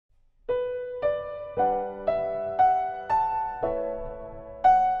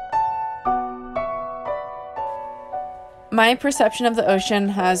My perception of the ocean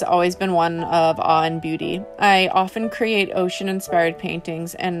has always been one of awe and beauty. I often create ocean-inspired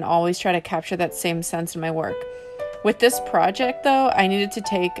paintings and always try to capture that same sense in my work. With this project, though, I needed to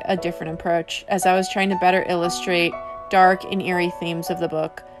take a different approach, as I was trying to better illustrate dark and eerie themes of the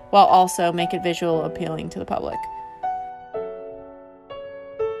book, while also make it visually appealing to the public.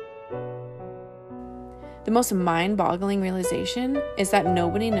 The most mind-boggling realization is that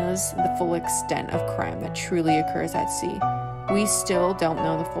nobody knows the full extent of crime that truly occurs at sea. We still don't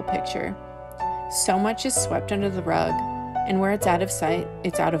know the full picture. So much is swept under the rug, and where it's out of sight,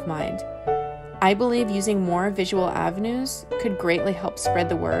 it's out of mind. I believe using more visual avenues could greatly help spread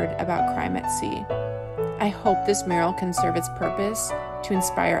the word about crime at sea. I hope this mural can serve its purpose to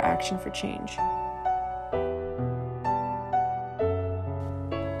inspire action for change.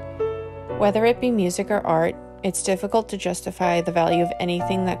 Whether it be music or art, it's difficult to justify the value of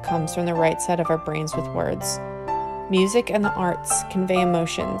anything that comes from the right side of our brains with words. Music and the arts convey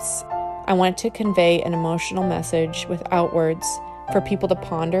emotions. I want to convey an emotional message without words for people to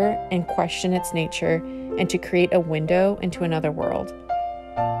ponder and question its nature and to create a window into another world.